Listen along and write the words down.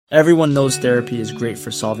Everyone knows therapy is great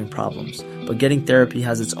for solving problems, but getting therapy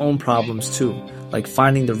has its own problems too, like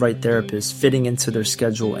finding the right therapist, fitting into their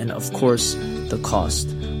schedule, and of course, the cost.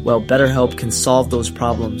 Well, BetterHelp can solve those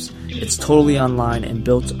problems. It's totally online and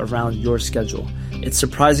built around your schedule. It's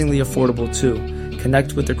surprisingly affordable too.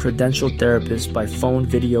 Connect with a credentialed therapist by phone,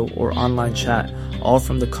 video, or online chat, all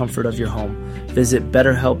from the comfort of your home. Visit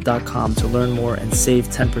BetterHelp.com to learn more and save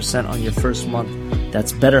 10% on your first month.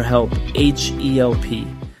 That's BetterHelp, H-E-L-P.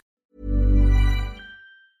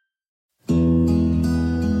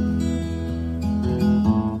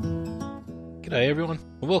 G'day everyone,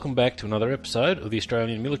 and welcome back to another episode of the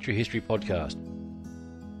Australian Military History Podcast.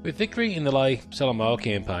 With victory in the Ley Salamoa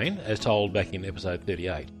campaign, as told back in episode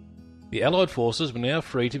 38, the Allied forces were now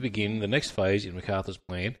free to begin the next phase in MacArthur's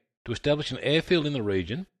plan to establish an airfield in the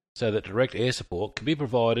region so that direct air support could be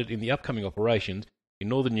provided in the upcoming operations in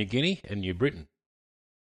northern New Guinea and New Britain.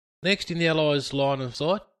 Next in the Allies' line of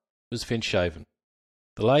sight was Finschhafen.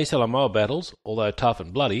 The Ley Salamoa battles, although tough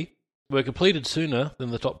and bloody, were completed sooner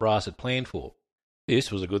than the top brass had planned for.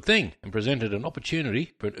 This was a good thing and presented an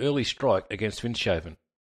opportunity for an early strike against Finschhafen.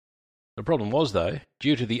 The problem was, though,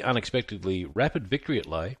 due to the unexpectedly rapid victory at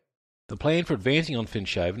Ley, the plan for advancing on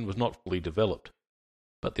Finschhafen was not fully developed.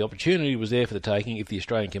 But the opportunity was there for the taking if the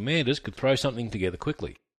Australian commanders could throw something together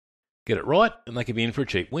quickly. Get it right, and they could be in for a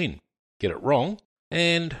cheap win. Get it wrong,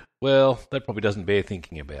 and, well, that probably doesn't bear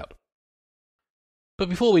thinking about. But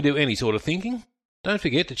before we do any sort of thinking, don't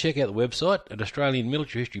forget to check out the website at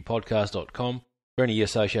australianmilitaryhistorypodcast.com for any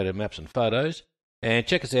associated maps and photos, and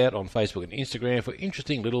check us out on Facebook and Instagram for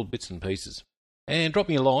interesting little bits and pieces. And drop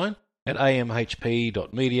me a line at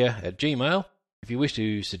amhp.media@gmail if you wish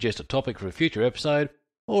to suggest a topic for a future episode,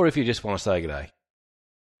 or if you just want to say g'day.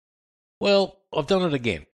 Well, I've done it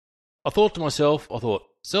again. I thought to myself,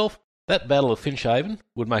 Self, that Battle of Finschhafen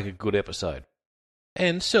would make a good episode.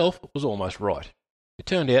 And Self was almost right. It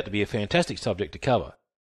turned out to be a fantastic subject to cover.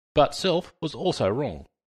 But Self was also wrong.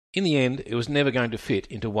 In the end, it was never going to fit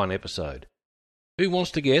into one episode. Who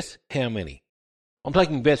wants to guess how many? I'm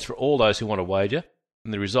taking bets for all those who want to wager,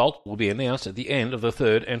 and the result will be announced at the end of the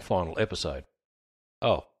third and final episode.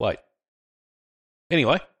 Oh, wait.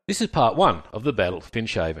 Anyway, this is part 1 of the Battle of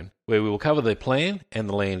Finschhafen, where we will cover the plan and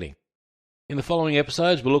the landing. In the following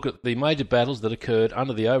episodes, we'll look at the major battles that occurred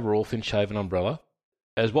under the overall Finschhafen umbrella,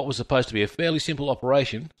 as what was supposed to be a fairly simple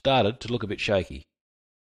operation started to look a bit shaky.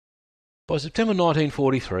 By September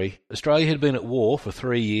 1943, Australia had been at war for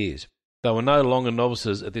 3 years. They were no longer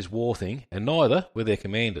novices at this war thing, and neither were their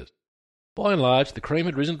commanders. By and large, the cream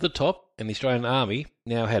had risen to the top, and the Australian Army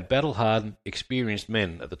now had battle-hardened, experienced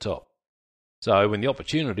men at the top. So, when the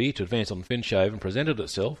opportunity to advance on Finschhafen presented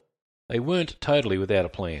itself, they weren't totally without a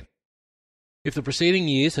plan. If the preceding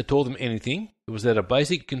years had taught them anything, it was that a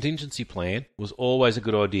basic contingency plan was always a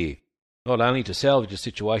good idea, not only to salvage a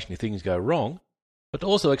situation if things go wrong, but to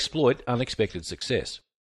also exploit unexpected success.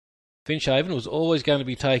 Finschhafen was always going to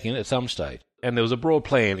be taken at some stage, and there was a broad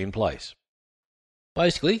plan in place.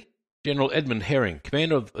 Basically, General Edmund Herring,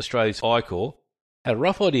 commander of Australia's I Corps, had a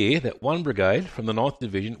rough idea that one brigade from the 9th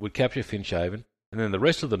Division would capture Finschhafen, and then the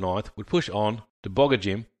rest of the 9th would push on to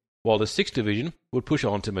Bogajim, while the 6th Division would push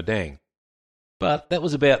on to Madang. But that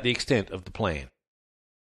was about the extent of the plan.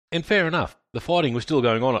 And fair enough, the fighting was still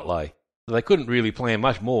going on at Ley, so they couldn't really plan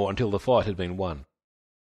much more until the fight had been won.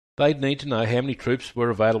 They'd need to know how many troops were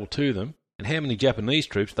available to them and how many Japanese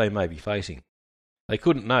troops they may be facing. They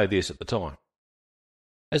couldn't know this at the time.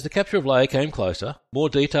 As the capture of Ley came closer, more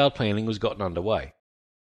detailed planning was gotten underway.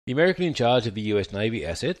 The American in charge of the US Navy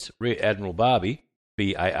assets, Rear Admiral Barbey,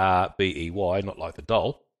 B-A-R-B-E-Y, not like the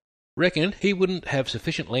doll, reckoned he wouldn't have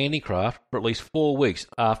sufficient landing craft for at least 4 weeks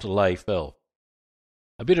after Ley fell.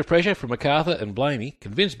 A bit of pressure from MacArthur and Blamey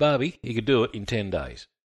convinced Barbey he could do it in 10 days.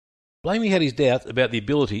 Blamey had his doubts about the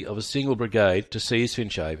ability of a single brigade to seize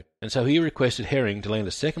Finschhafen, and so he requested Herring to land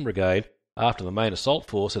a second brigade after the main assault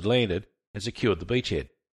force had landed and secured the beachhead.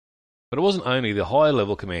 But it wasn't only the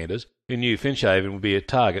higher-level commanders who knew Finschhafen would be a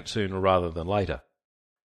target sooner rather than later.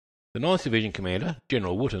 The 9th Division commander,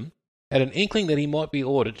 General Wootton, had an inkling that he might be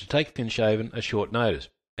ordered to take Finschhafen at short notice,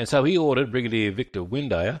 and so he ordered Brigadier Victor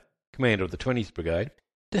Windeyer, commander of the 20th Brigade,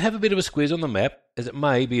 to have a bit of a squiz on the map, as it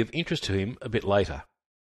may be of interest to him a bit later.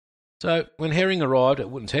 So, when Herring arrived at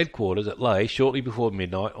Wootton's headquarters at Ley shortly before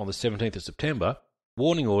midnight on the 17th of September,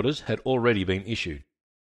 warning orders had already been issued.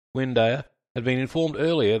 Windeyer had been informed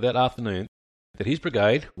earlier that afternoon that his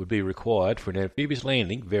brigade would be required for an amphibious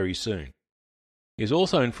landing very soon. He was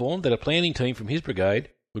also informed that a planning team from his brigade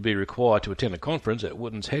would be required to attend a conference at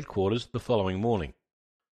Wootton's headquarters the following morning.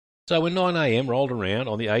 So when 9 a.m. rolled around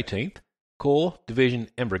on the 18th, Corps, division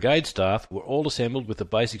and brigade staff were all assembled with the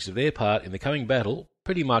basics of their part in the coming battle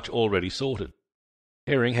pretty much already sorted.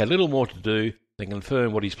 Herring had little more to do than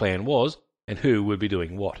confirm what his plan was and who would be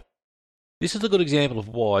doing what. This is a good example of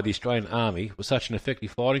why the Australian Army was such an effective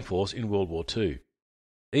fighting force in World War II.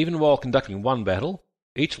 Even while conducting one battle,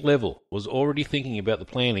 each level was already thinking about the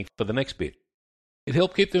planning for the next bit. It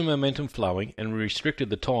helped keep the momentum flowing and restricted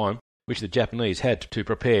the time which the Japanese had to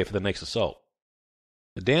prepare for the next assault.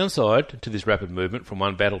 The downside to this rapid movement from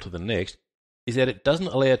one battle to the next is that it doesn't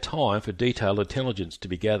allow time for detailed intelligence to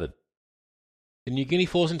be gathered. The New Guinea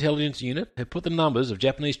Force Intelligence Unit had put the numbers of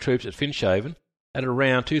Japanese troops at Finschhafen at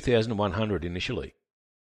around 2,100 initially,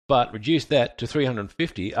 but reduced that to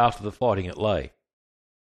 350 after the fighting at Ley.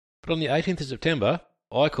 But on the 18th of September,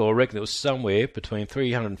 I Corps reckoned it was somewhere between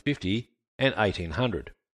 350 and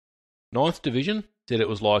 1,800. 9th Division said it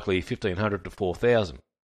was likely 1,500 to 4,000.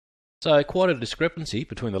 So quite a discrepancy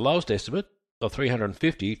between the lowest estimate of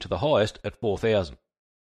 350 to the highest at 4,000.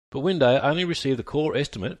 But Winday only received the Corps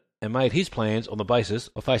estimate and made his plans on the basis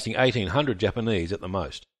of facing 1,800 Japanese at the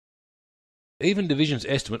most. Even Division's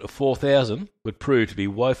estimate of 4,000 would prove to be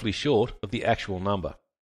woefully short of the actual number.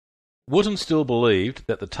 Wootton still believed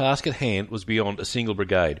that the task at hand was beyond a single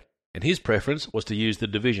brigade, and his preference was to use the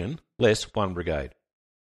division, less one brigade.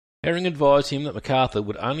 Herring advised him that MacArthur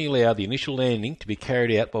would only allow the initial landing to be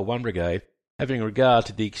carried out by one brigade, having regard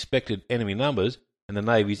to the expected enemy numbers and the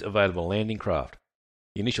Navy's available landing craft.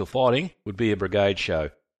 The initial fighting would be a brigade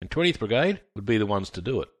show, and 20th Brigade would be the ones to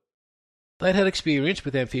do it. They'd had experience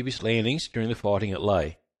with amphibious landings during the fighting at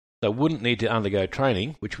Ley, so wouldn't need to undergo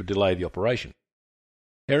training which would delay the operation.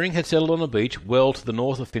 Herring had settled on a beach well to the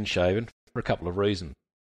north of Finschhafen for a couple of reasons.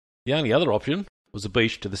 The only other option was a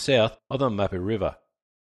beach to the south of the Mappe River,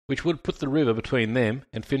 which would put the river between them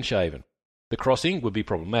and Finschhafen. The crossing would be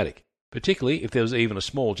problematic, particularly if there was even a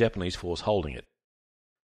small Japanese force holding it.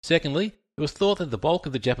 Secondly, it was thought that the bulk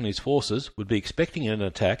of the Japanese forces would be expecting an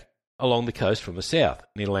attack along the coast from the south,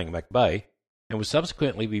 near Langemak Bay, and would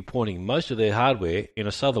subsequently be pointing most of their hardware in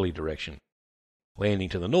a southerly direction. Landing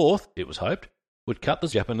to the north, it was hoped, would cut the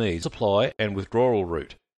Japanese supply and withdrawal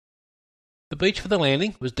route. The beach for the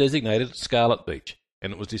landing was designated Scarlet Beach,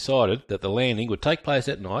 and it was decided that the landing would take place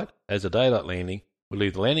at night, as a daylight landing would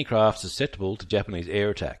leave the landing craft susceptible to Japanese air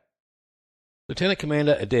attack. Lieutenant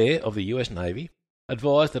Commander Adair of the US Navy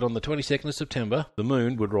advised that on the 22nd of September the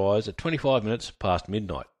moon would rise at 25 minutes past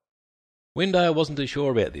midnight. Windayer wasn't too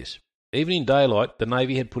sure about this. Even in daylight, the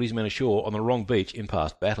Navy had put his men ashore on the wrong beach in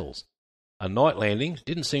past battles. A night landing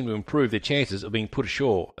didn't seem to improve their chances of being put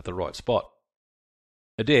ashore at the right spot.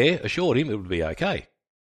 Adair assured him it would be okay.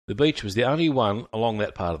 The beach was the only one along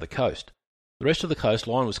that part of the coast. The rest of the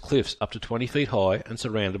coastline was cliffs up to 20 feet high and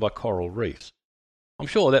surrounded by coral reefs. I'm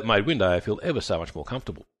sure that made Windayer feel ever so much more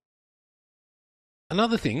comfortable.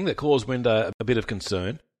 Another thing that caused Windayer a bit of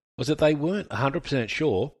concern was that they weren't 100%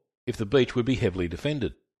 sure if the beach would be heavily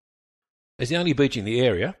defended. As the only beach in the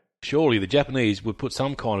area, surely the Japanese would put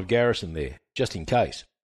some kind of garrison there, just in case.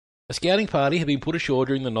 A scouting party had been put ashore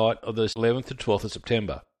during the night of the 11th to 12th of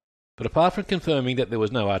September, but apart from confirming that there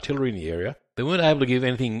was no artillery in the area, they weren't able to give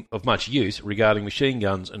anything of much use regarding machine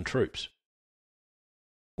guns and troops.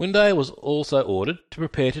 Windayer was also ordered to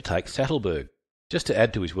prepare to take Saddleburg, just to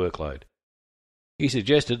add to his workload. He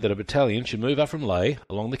suggested that a battalion should move up from Ley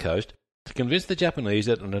along the coast to convince the Japanese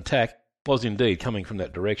that an attack was indeed coming from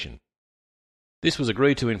that direction. This was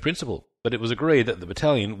agreed to in principle, but it was agreed that the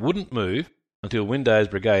battalion wouldn't move until Windayer's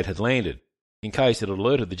brigade had landed, in case it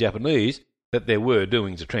alerted the Japanese that there were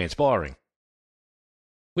doings transpiring.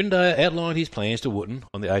 Windayer outlined his plans to Wootton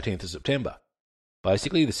on the 18th of September.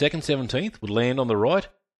 Basically, the 2nd 17th would land on the right,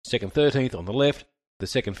 2nd 13th on the left, the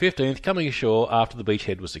 2nd 15th coming ashore after the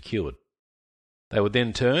beachhead was secured. They would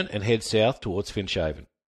then turn and head south towards Finschhafen.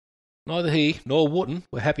 Neither he nor Wootton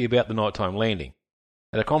were happy about the nighttime landing.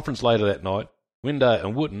 At a conference later that night, Windayer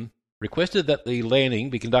and Wootton requested that the landing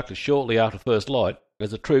be conducted shortly after first light,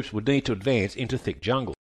 as the troops would need to advance into thick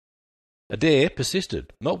jungle. Adair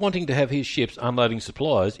persisted, not wanting to have his ships unloading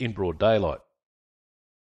supplies in broad daylight.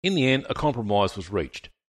 In the end, a compromise was reached.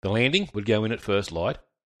 The landing would go in at first light,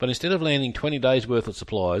 but instead of landing 20 days' worth of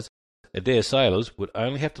supplies, Adair's sailors would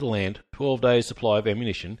only have to land 12 days' supply of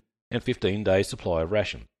ammunition and 15 days' supply of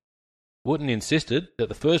ration. Wootton insisted that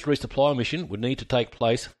the first resupply mission would need to take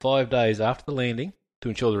place 5 days after the landing to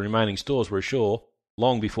ensure the remaining stores were ashore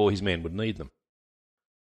long before his men would need them.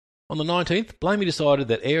 On the 19th, Blamey decided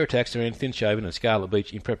that air attacks around Finschhafen and Scarlet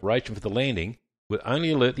Beach in preparation for the landing would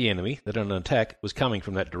only alert the enemy that an attack was coming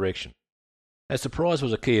from that direction. As surprise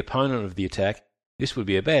was a key opponent of the attack, this would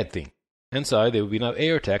be a bad thing, and so there would be no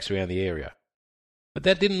air attacks around the area. But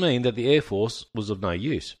that didn't mean that the Air Force was of no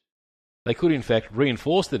use. They could in fact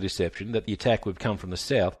reinforce the deception that the attack would come from the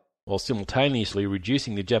south, while simultaneously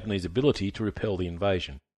reducing the Japanese ability to repel the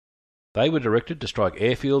invasion. They were directed to strike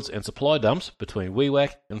airfields and supply dumps between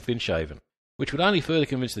Wewak and Finschhafen, which would only further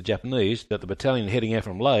convince the Japanese that the battalion heading out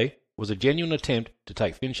from Leh was a genuine attempt to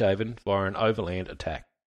take Finschhafen via an overland attack.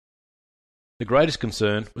 The greatest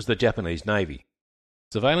concern was the Japanese Navy.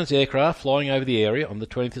 Surveillance aircraft flying over the area on the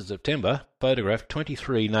 20th of September photographed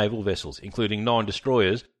 23 naval vessels, including 9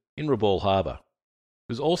 destroyers, in Rabaul Harbour.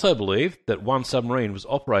 It was also believed that 1 submarine was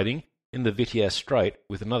operating in the Vitiaz Strait,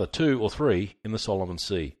 with another 2 or 3 in the Solomon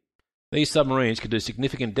Sea. These submarines could do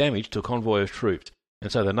significant damage to a convoy of troops,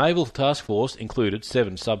 and so the Naval Task Force included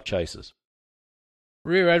 7 sub-chasers.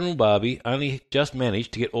 Rear Admiral Barbie only just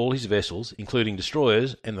managed to get all his vessels, including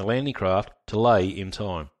destroyers and the landing craft, to Leh in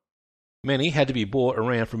time. Many had to be brought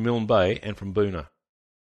around from Milne Bay and from Buna.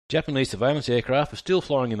 Japanese surveillance aircraft were still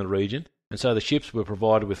flying in the region, and so the ships were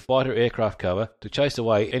provided with fighter aircraft cover to chase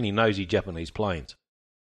away any nosy Japanese planes.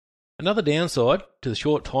 Another downside to the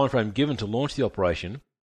short time frame given to launch the operation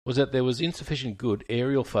was that there was insufficient good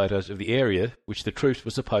aerial photos of the area which the troops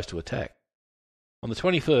were supposed to attack. On the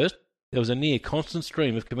 21st, there was a near constant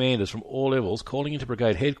stream of commanders from all levels calling into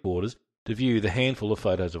brigade headquarters to view the handful of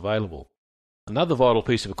photos available. Another vital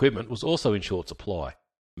piece of equipment was also in short supply: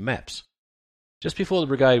 maps. Just before the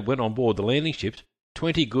brigade went on board the landing ships,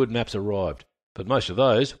 20 good maps arrived, but most of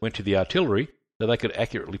those went to the artillery so they could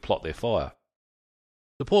accurately plot their fire.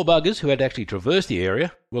 The poor buggers who had actually traversed the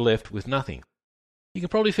area were left with nothing. You can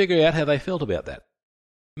probably figure out how they felt about that.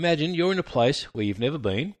 Imagine you're in a place where you've never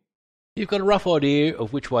been. You've got a rough idea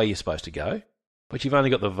of which way you're supposed to go, but you've only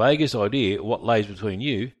got the vaguest idea of what lays between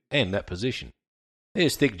you and that position.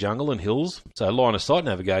 There's thick jungle and hills, so line-of-sight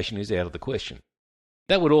navigation is out of the question.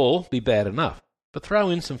 That would all be bad enough, but throw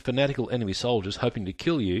in some fanatical enemy soldiers hoping to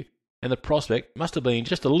kill you, and the prospect must have been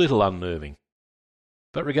just a little unnerving.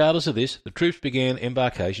 But regardless of this, the troops began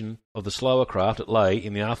embarkation of the slower craft at Leh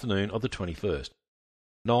in the afternoon of the 21st.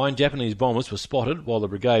 9 Japanese bombers were spotted while the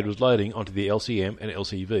brigade was loading onto the LCM and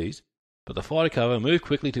LCVs, but the fighter cover moved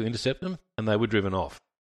quickly to intercept them, and they were driven off.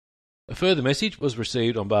 A further message was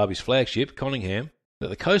received on Barbie's flagship, Conyngham, that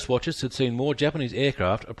the coast watchers had seen more Japanese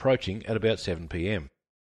aircraft approaching at about 7 p.m.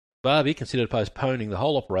 Barbie considered postponing the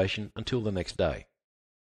whole operation until the next day.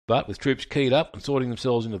 But with troops keyed up and sorting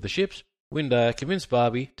themselves into the ships, Windayer convinced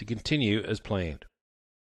Barbie to continue as planned.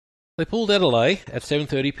 They pulled out of Leh at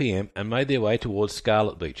 7:30 p.m. and made their way towards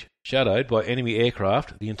Scarlet Beach, shadowed by enemy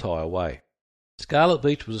aircraft the entire way. Scarlet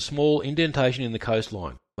Beach was a small indentation in the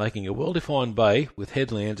coastline, making a well-defined bay with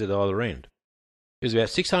headlands at either end. It was about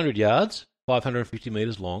 600 yards, 550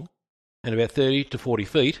 metres long, and about 30 to 40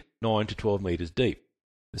 feet, 9 to 12 metres deep.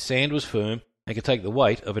 The sand was firm and could take the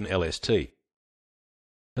weight of an LST.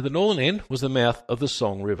 At the northern end was the mouth of the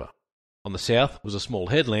Song River. On the south was a small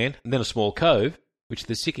headland and then a small cove, which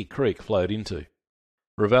the Siki Creek flowed into.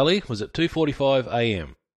 Reveille was at 2:45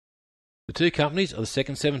 a.m. The 2 companies of the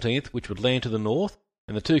 2nd 17th, which would land to the north,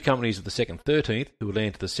 and the 2 companies of the 2nd 13th, who would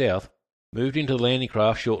land to the south, moved into the landing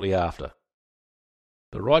craft shortly after.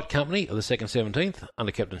 The right company of the 2nd 17th,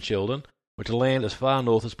 under Captain Sheldon, were to land as far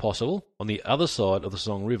north as possible on the other side of the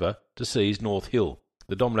Song River to seize North Hill,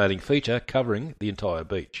 the dominating feature covering the entire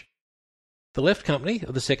beach. The left company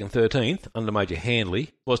of the 2nd 13th, under Major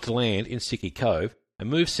Handley, was to land in Siki Cove and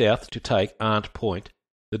move south to take Arndt Point,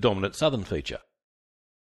 the dominant southern feature.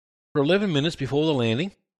 For 11 minutes before the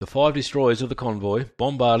landing, the 5 destroyers of the convoy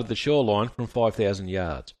bombarded the shoreline from 5,000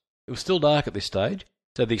 yards. It was still dark at this stage,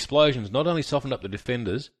 so the explosions not only softened up the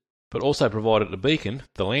defenders, but also provided a beacon for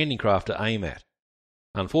the landing craft to aim at.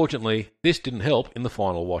 Unfortunately, this didn't help in the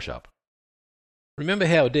final wash-up. Remember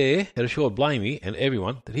how Adair had assured Blamey and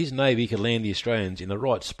everyone that his navy could land the Australians in the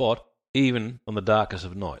right spot, even on the darkest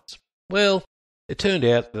of nights? Well, it turned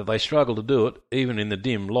out that they struggled to do it even in the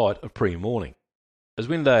dim light of pre-morning. As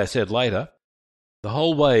Windayer said later, the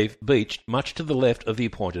whole wave beached much to the left of the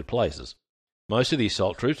appointed places. Most of the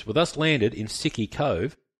assault troops were thus landed in Siki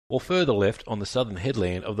Cove, or further left on the southern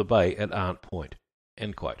headland of the bay at Arndt Point.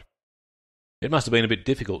 End quote. It must have been a bit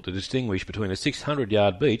difficult to distinguish between a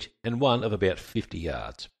 600-yard beach and one of about 50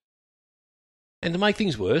 yards. And to make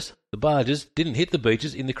things worse, the barges didn't hit the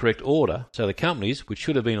beaches in the correct order, so the companies, which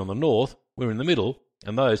should have been on the north, were in the middle,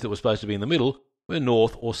 and those that were supposed to be in the middle were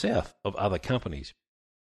north or south of other companies.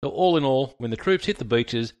 So all in all, when the troops hit the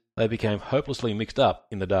beaches, they became hopelessly mixed up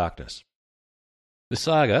in the darkness. The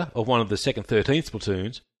saga of one of the 2nd 13th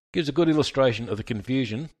platoons gives a good illustration of the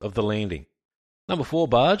confusion of the landing. Number 4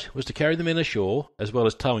 barge was to carry the men ashore, as well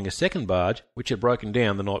as towing a second barge which had broken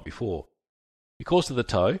down the night before. Because of the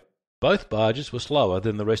tow, Both barges were slower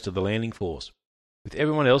than the rest of the landing force. With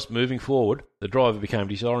everyone else moving forward, the driver became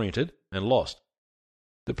disoriented and lost.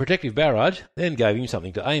 The protective barrage then gave him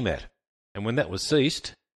something to aim at, and when that was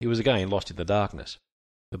ceased, he was again lost in the darkness.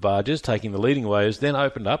 The barges taking the leading waves then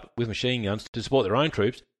opened up with machine guns to support their own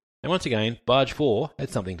troops, and once again Barge 4 had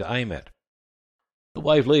something to aim at. The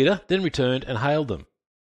wave leader then returned and hailed them.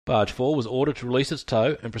 Barge 4 was ordered to release its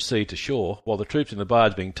tow and proceed to shore, while the troops in the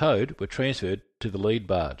barge being towed were transferred to the lead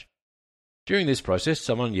barge. During this process,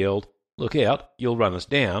 someone yelled, "Look out, you'll run us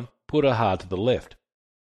down, put her hard to the left."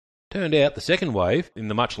 Turned out the second wave, in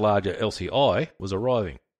the much larger LCI, was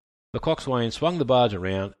arriving. The coxswain swung the barge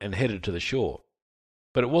around and headed to the shore.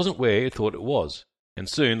 But it wasn't where it thought it was, and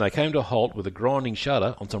soon they came to a halt with a grinding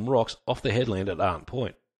shudder on some rocks off the headland at Arndt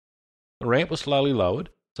Point. The ramp was slowly lowered,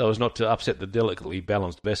 so as not to upset the delicately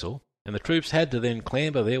balanced vessel, and the troops had to then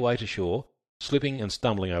clamber their way to shore, slipping and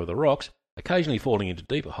stumbling over the rocks, occasionally falling into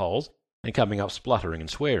deeper holes, and coming up spluttering and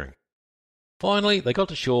swearing. Finally, they got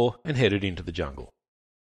to shore and headed into the jungle.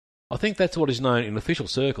 I think that's what is known in official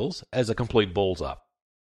circles as a complete balls up.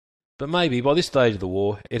 But maybe by this stage of the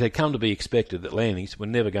war it had come to be expected that landings were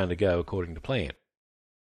never going to go according to plan.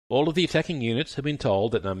 All of the attacking units had been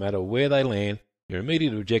told that no matter where they land, their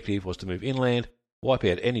immediate objective was to move inland, wipe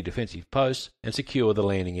out any defensive posts, and secure the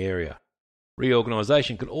landing area.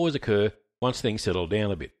 Reorganisation could always occur once things settled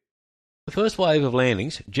down a bit. The first wave of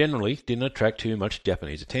landings generally didn't attract too much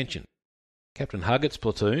Japanese attention. Captain Huggett's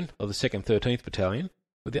platoon of the 2nd 13th Battalion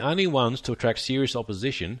were the only ones to attract serious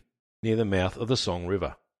opposition near the mouth of the Song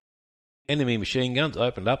River. Enemy machine guns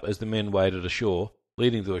opened up as the men waded ashore,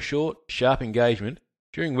 leading to a short, sharp engagement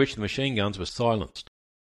during which the machine guns were silenced.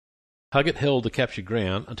 Huggett held the captured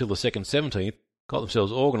ground until the 2nd 17th got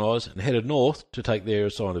themselves organised and headed north to take their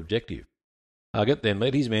assigned objective. Huggett then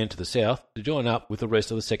led his men to the south to join up with the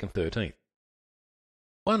rest of the 2nd 13th.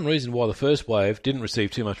 One reason why the first wave didn't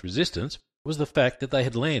receive too much resistance was the fact that they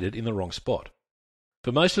had landed in the wrong spot.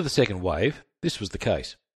 For most of the second wave, this was the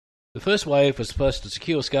case. The first wave was supposed to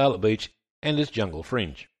secure Scarlet Beach and its jungle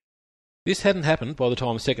fringe. This hadn't happened by the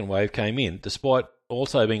time the second wave came in, despite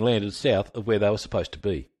also being landed south of where they were supposed to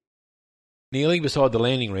be. Kneeling beside the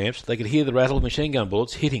landing ramps, they could hear the rattle of machine gun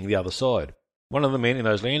bullets hitting the other side. One of the men in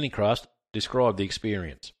those landing crafts described the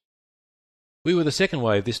experience. We were the second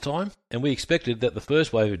wave this time, and we expected that the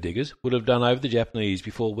first wave of diggers would have done over the Japanese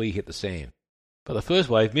before we hit the sand. But the first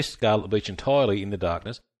wave missed Scarlet Beach entirely in the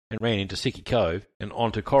darkness and ran into Sicky Cove and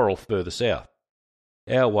onto Coral further south.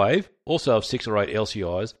 Our wave, also of 6 or 8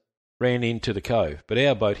 LCIs, ran into the cove, but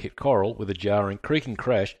our boat hit Coral with a jarring, creaking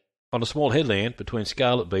crash on a small headland between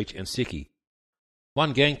Scarlet Beach and Sicky.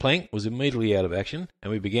 One gangplank was immediately out of action,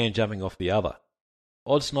 and we began jumping off the other.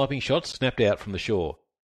 Odd sniping shots snapped out from the shore.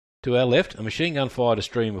 To our left, a machine gun fired a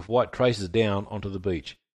stream of white traces down onto the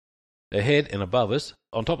beach. Ahead and above us,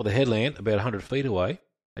 on top of the headland, about 100 feet away,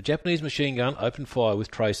 a Japanese machine gun opened fire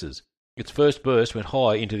with traces. Its first burst went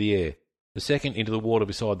high into the air, the second into the water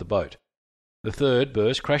beside the boat. The third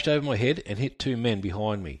burst crashed over my head and hit 2 men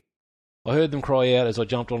behind me. I heard them cry out as I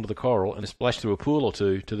jumped onto the Coral and splashed through a pool or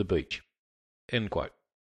two to the beach." End quote.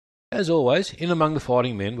 As always, in among the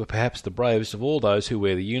fighting men were perhaps the bravest of all those who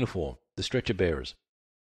wear the uniform, the stretcher bearers.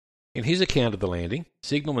 In his account of the landing,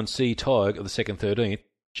 Signalman C. Tighe of the 2nd 13th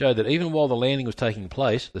showed that even while the landing was taking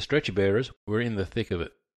place, the stretcher bearers were in the thick of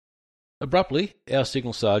it. Abruptly, our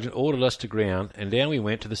signal sergeant ordered us to ground, and down we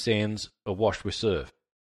went to the sands awash with surf.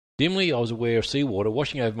 Dimly I was aware of seawater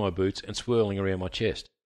washing over my boots and swirling around my chest.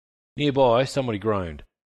 Nearby, somebody groaned,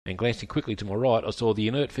 and glancing quickly to my right, I saw the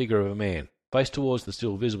inert figure of a man, face towards the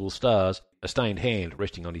still visible stars, a stained hand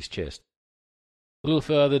resting on his chest. A little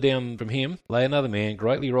further down from him lay another man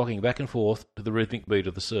greatly rocking back and forth to the rhythmic beat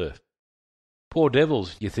of the surf. Poor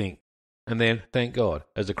devils, you think, and then, thank God,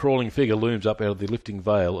 as a crawling figure looms up out of the lifting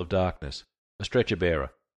veil of darkness, a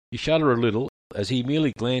stretcher-bearer. You shudder a little as he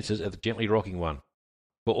merely glances at the gently rocking one,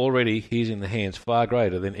 for already he is in the hands far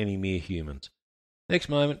greater than any mere humans. Next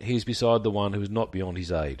moment he is beside the one who is not beyond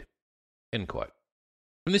his aid. End quote.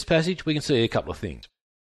 From this passage we can see a couple of things.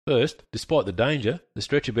 First, despite the danger, the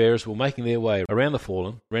stretcher-bearers were making their way around the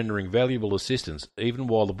fallen, rendering valuable assistance even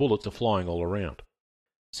while the bullets are flying all around.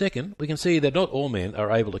 Second, we can see that not all men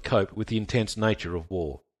are able to cope with the intense nature of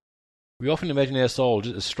war. We often imagine our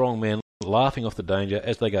soldiers as strong men laughing off the danger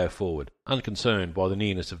as they go forward, unconcerned by the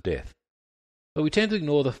nearness of death. But we tend to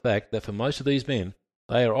ignore the fact that for most of these men,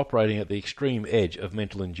 they are operating at the extreme edge of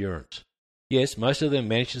mental endurance. Yes, most of them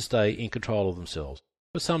manage to stay in control of themselves,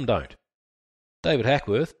 but some don't. David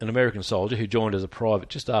Hackworth, an American soldier who joined as a private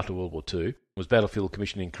just after World War II, was battlefield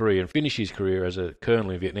commissioned in Korea and finished his career as a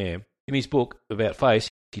colonel in Vietnam, in his book About Face,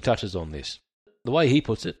 he touches on this. the way he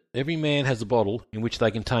puts it, every man has a bottle in which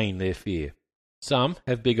they contain their fear. Some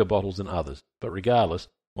have bigger bottles than others, but regardless,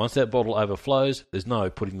 once that bottle overflows, there's no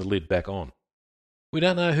putting the lid back on. We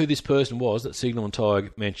don't know who this person was that Signalman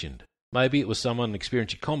Tighe mentioned. Maybe it was someone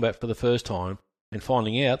experiencing combat for the first time and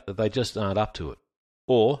finding out that they just aren't up to it.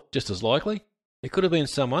 Or, just as likely, it could have been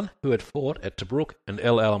someone who had fought at Tobruk and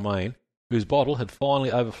El Alamein, whose bottle had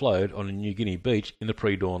finally overflowed on a New Guinea beach in the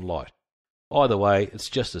pre-dawn light. Either way, it's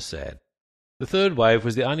just as sad. The third wave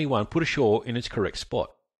was the only one put ashore in its correct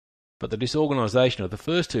spot. But the disorganisation of the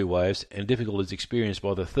first two waves and difficulties experienced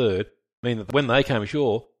by the third mean that when they came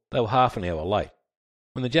ashore, they were half an hour late.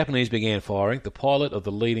 When the Japanese began firing, the pilot of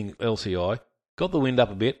the leading LCI got the wind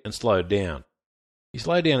up a bit and slowed down. He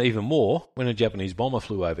slowed down even more when a Japanese bomber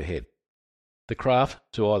flew overhead. The craft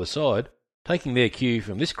to either side, taking their cue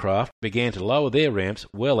from this craft, began to lower their ramps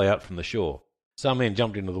well out from the shore. Some men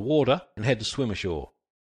jumped into the water and had to swim ashore.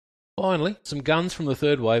 Finally, some guns from the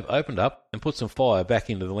third wave opened up and put some fire back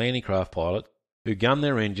into the landing craft pilots, who gunned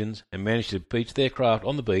their engines and managed to beach their craft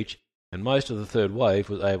on the beach, and most of the third wave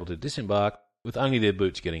was able to disembark with only their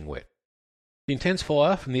boots getting wet. The intense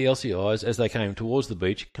fire from the LCIs as they came towards the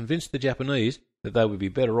beach convinced the Japanese that they would be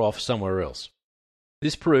better off somewhere else.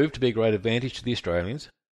 This proved to be a great advantage to the Australians,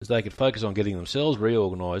 as they could focus on getting themselves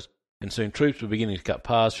reorganised, and soon troops were beginning to cut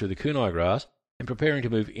paths through the kunai grass and preparing to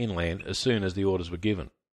move inland as soon as the orders were given.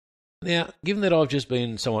 Now, given that I've just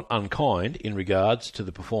been somewhat unkind in regards to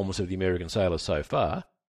the performance of the American sailors so far,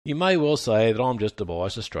 you may well say that I'm just a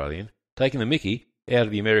biased Australian, taking the mickey out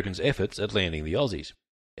of the Americans' efforts at landing the Aussies.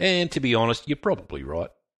 And to be honest, you're probably right.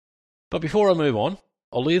 But before I move on,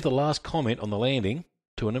 I'll leave the last comment on the landing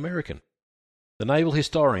to an American. The naval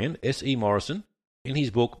historian S.E. Morrison, in his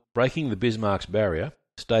book Breaking the Bismarck's Barrier,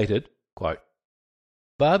 stated, quote,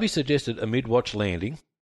 "Barbie suggested a mid-watch landing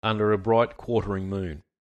under a bright quartering moon.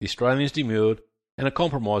 The Australians demurred, and a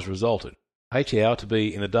compromise resulted, H-hour to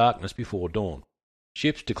be in the darkness before dawn,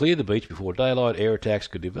 ships to clear the beach before daylight air attacks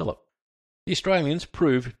could develop. The Australians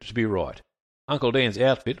proved to be right. Uncle Dan's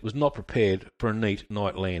outfit was not prepared for a neat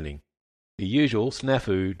night landing. The usual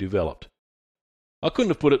snafu developed." I couldn't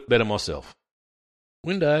have put it better myself.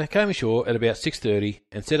 Window came ashore at about 6:30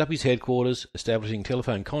 and set up his headquarters, establishing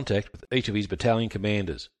telephone contact with each of his battalion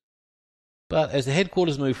commanders. But as the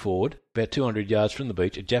headquarters moved forward, about 200 yards from the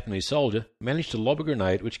beach, a Japanese soldier managed to lob a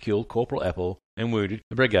grenade which killed Corporal Apple and wounded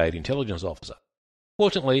a brigade intelligence officer.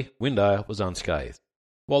 Fortunately, Window was unscathed.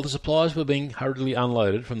 While the supplies were being hurriedly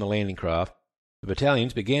unloaded from the landing craft, the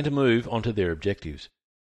battalions began to move onto their objectives.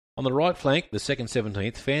 On the right flank, the 2nd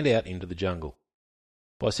 17th fanned out into the jungle.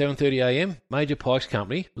 By 7:30 a.m, Major Pike's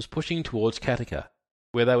company was pushing towards Katika,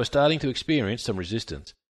 where they were starting to experience some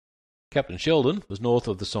resistance. Captain Sheldon was north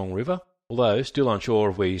of the Song River, although still unsure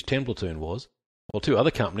of where his 10 platoon was, while two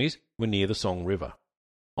other companies were near the Song River.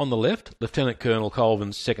 On the left, Lieutenant Colonel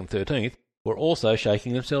Colvin's 2nd 13th were also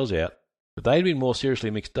shaking themselves out, but they had been more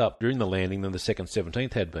seriously mixed up during the landing than the 2nd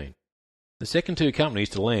 17th had been. The second two companies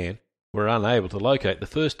to land were unable to locate the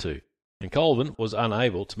first two, and Colvin was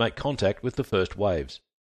unable to make contact with the first waves.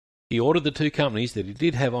 He ordered the two companies that he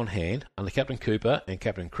did have on hand, under Captain Cooper and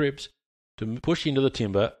Captain Cripps, to push into the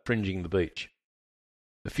timber fringing the beach.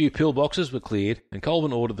 A few pillboxes were cleared, and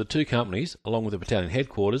Colvin ordered the two companies, along with the battalion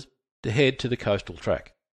headquarters, to head to the coastal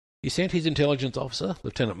track. He sent his intelligence officer,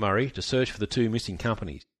 Lieutenant Murray, to search for the two missing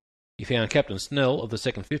companies. He found Captain Snell of the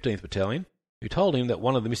 2nd 15th Battalion, who told him that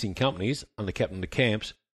one of the missing companies, under Captain de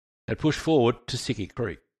Camps, had pushed forward to Sicky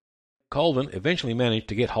Creek. Colvin eventually managed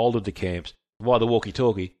to get hold of de Camps via the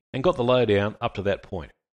walkie-talkie and got the lowdown up to that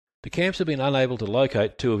point. De Camps had been unable to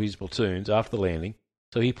locate two of his platoons after the landing,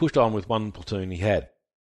 so he pushed on with one platoon he had.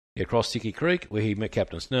 He had crossed Sicky Creek, where he met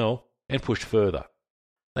Captain Snell, and pushed further.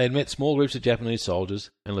 They had met small groups of Japanese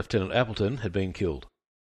soldiers, and Lieutenant Appleton had been killed.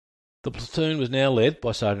 The platoon was now led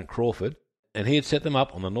by Sergeant Crawford, and he had set them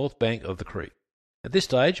up on the north bank of the creek. At this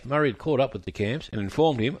stage, Murray had caught up with de Camps and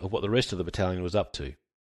informed him of what the rest of the battalion was up to.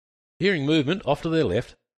 Hearing movement off to their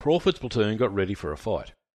left, Crawford's platoon got ready for a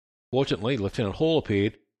fight. Fortunately, Lieutenant Hall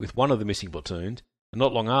appeared with one of the missing platoons, and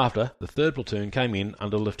not long after, the third platoon came in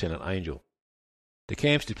under Lieutenant Angel. De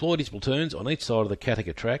Camps deployed his platoons on each side of the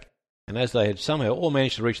Katika track, and as they had somehow all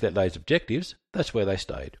managed to reach that day's objectives, that's where they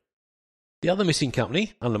stayed. The other missing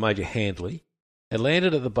company, under Major Handley, had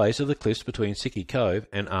landed at the base of the cliffs between Sicky Cove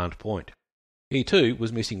and Arndt Point. He too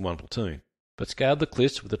was missing one platoon, but scaled the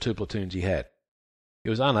cliffs with the two platoons he had. He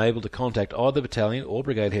was unable to contact either battalion or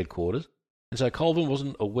brigade headquarters, and so Colvin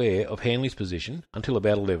wasn't aware of Handley's position until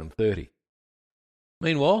about 11:30.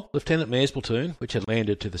 Meanwhile, Lieutenant Mayor's platoon, which had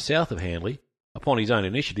landed to the south of Handley, upon his own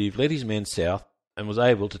initiative led his men south and was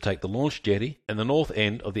able to take the launch jetty and the north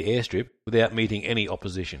end of the airstrip without meeting any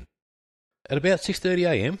opposition. At about 6:30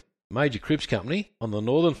 a.m, Major Cribb's company, on the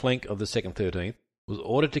northern flank of the 2nd 13th, was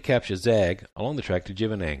ordered to capture Zag along the track to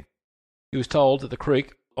Jivanang. He was told that the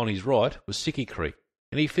creek on his right was Siki Creek,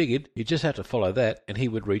 and he figured he'd just have to follow that and he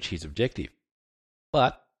would reach his objective.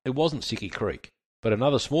 But it wasn't Siki Creek, but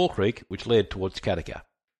another small creek which led towards Kataka.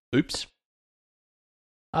 Oops.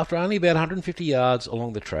 After only about 150 yards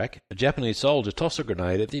along the track, a Japanese soldier tossed a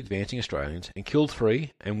grenade at the advancing Australians and killed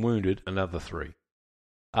 3 and wounded another 3.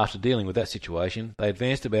 After dealing with that situation, they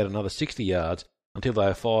advanced about another 60 yards until they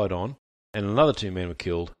were fired on, and another 2 men were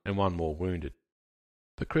killed and 1 more wounded.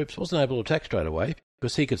 But Cripps wasn't able to attack straight away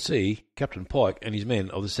because he could see Captain Pike and his men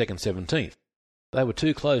of the 2nd 17th. They were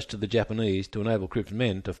too close to the Japanese to enable Cripps'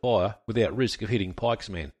 men to fire without risk of hitting Pike's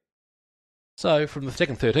men. So, from the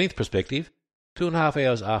 2nd 13th perspective, 2.5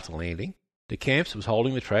 hours after landing, De Camps was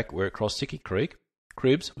holding the track where it crossed Siki Creek,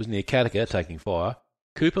 Cribs was near Kataka taking fire,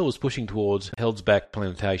 Cooper was pushing towards Heldsback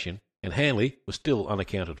Plantation, and Hanley was still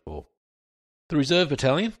unaccounted for. The reserve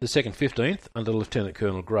battalion, the 2nd 15th, under Lieutenant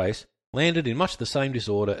Colonel Grace, landed in much the same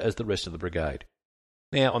disorder as the rest of the brigade.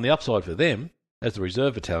 Now, on the upside for them, as the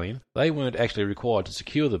reserve battalion, they weren't actually required to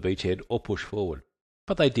secure the beachhead or push forward.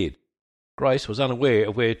 But they did. Grace was unaware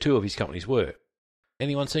of where 2 of his companies were.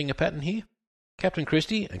 Anyone seeing a pattern here? Captain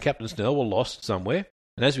Christie and Captain Snell were lost somewhere,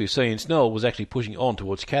 and as we've seen, Snell was actually pushing on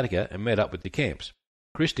towards Kataka and met up with the camps.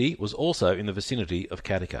 Christie was also in the vicinity of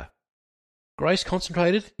Kataka. Grace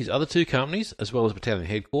concentrated his other 2 companies, as well as battalion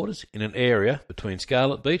headquarters, in an area between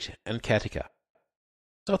Scarlet Beach and Kataka.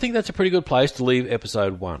 So I think that's a pretty good place to leave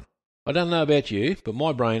episode 1. I don't know about you, but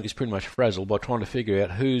my brain is pretty much frazzled by trying to figure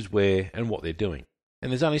out who's where and what they're doing.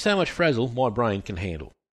 And there's only so much frazzle my brain can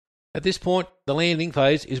handle. At this point, the landing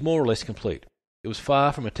phase is more or less complete. It was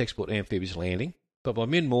far from a textbook amphibious landing, but by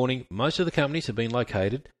mid-morning most of the companies had been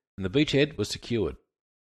located and the beachhead was secured.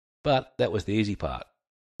 But that was the easy part.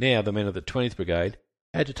 Now the men of the 20th Brigade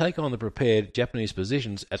had to take on the prepared Japanese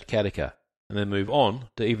positions at Kataka and then move on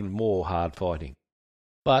to even more hard fighting.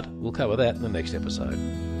 But we'll cover that in the next episode.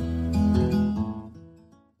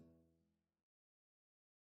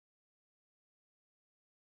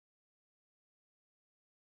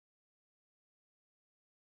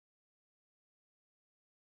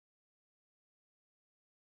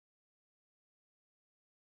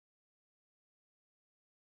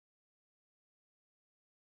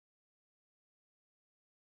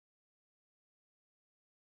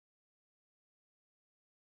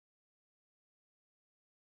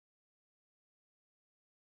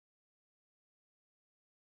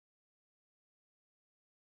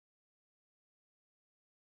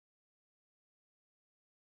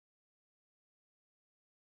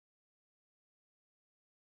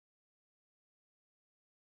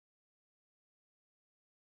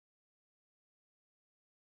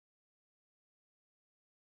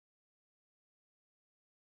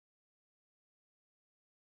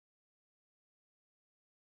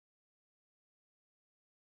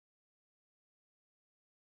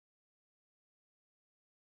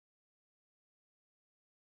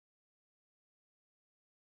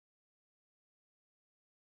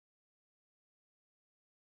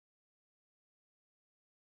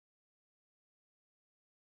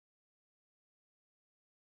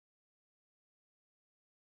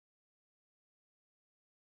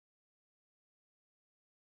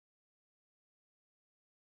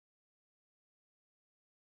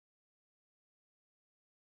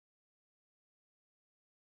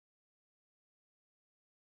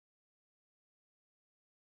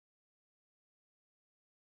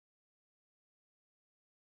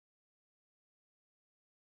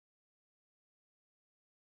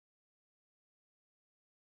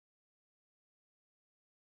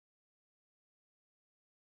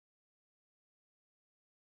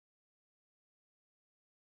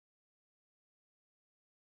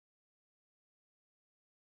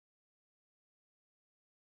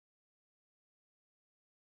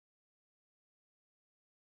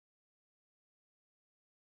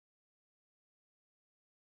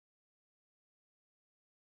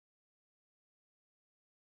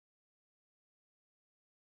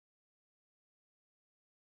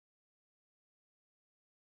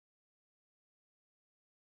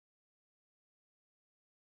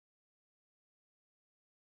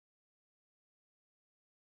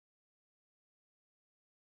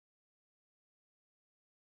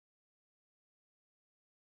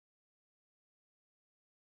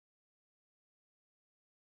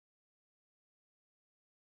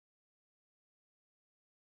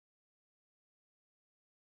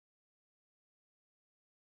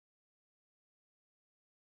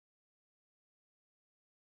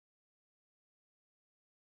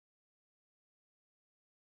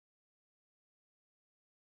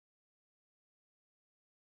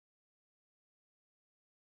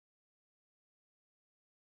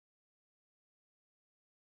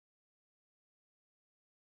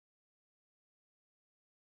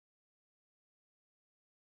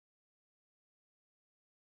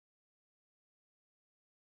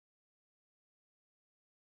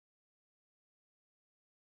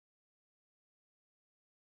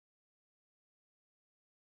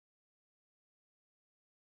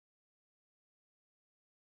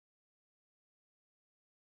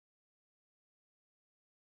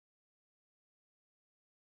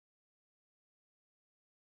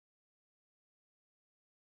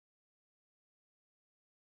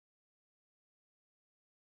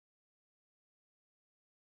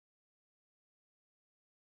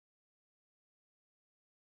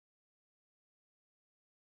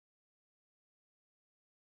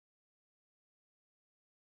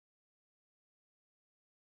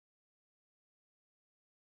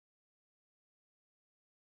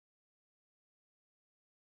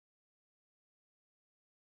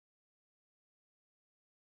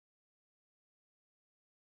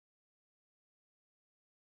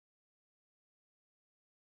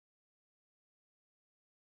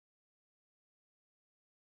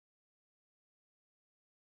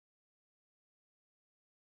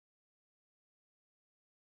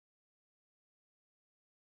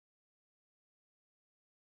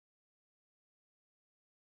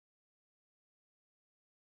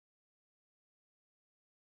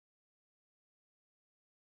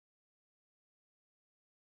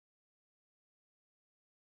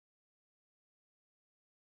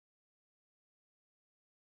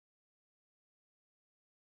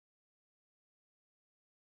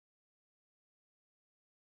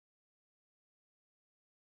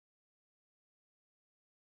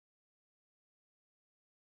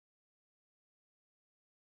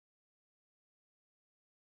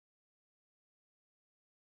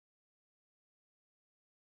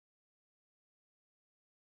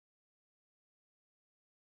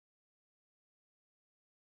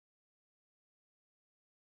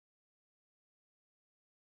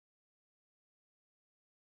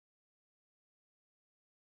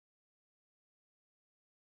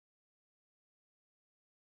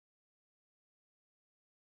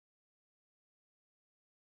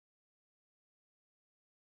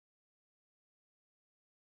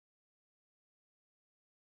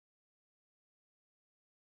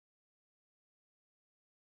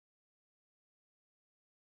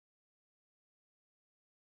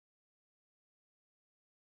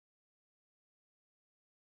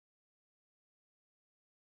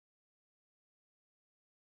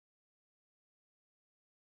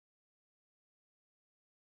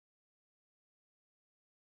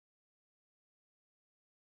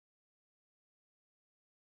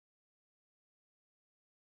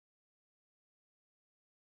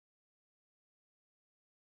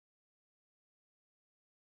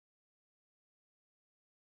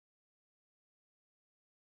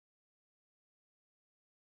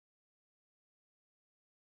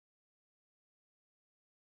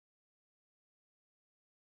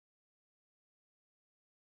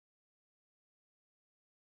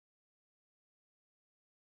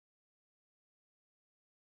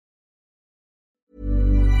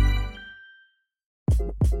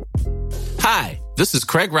 Hi, this is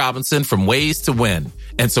Craig Robinson from Ways to Win,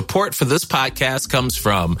 and support for this podcast comes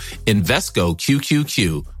from Invesco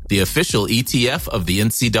QQQ, the official ETF of the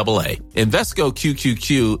NCAA. Invesco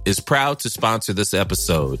QQQ is proud to sponsor this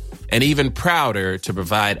episode, and even prouder to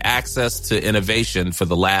provide access to innovation for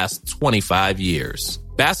the last 25 years.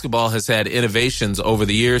 Basketball has had innovations over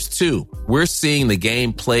the years, too. We're seeing the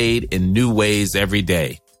game played in new ways every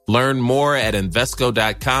day. Learn more at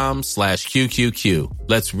Invesco.com/QQQ.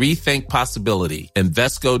 Let's rethink possibility.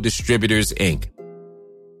 Invesco Distributors, Inc.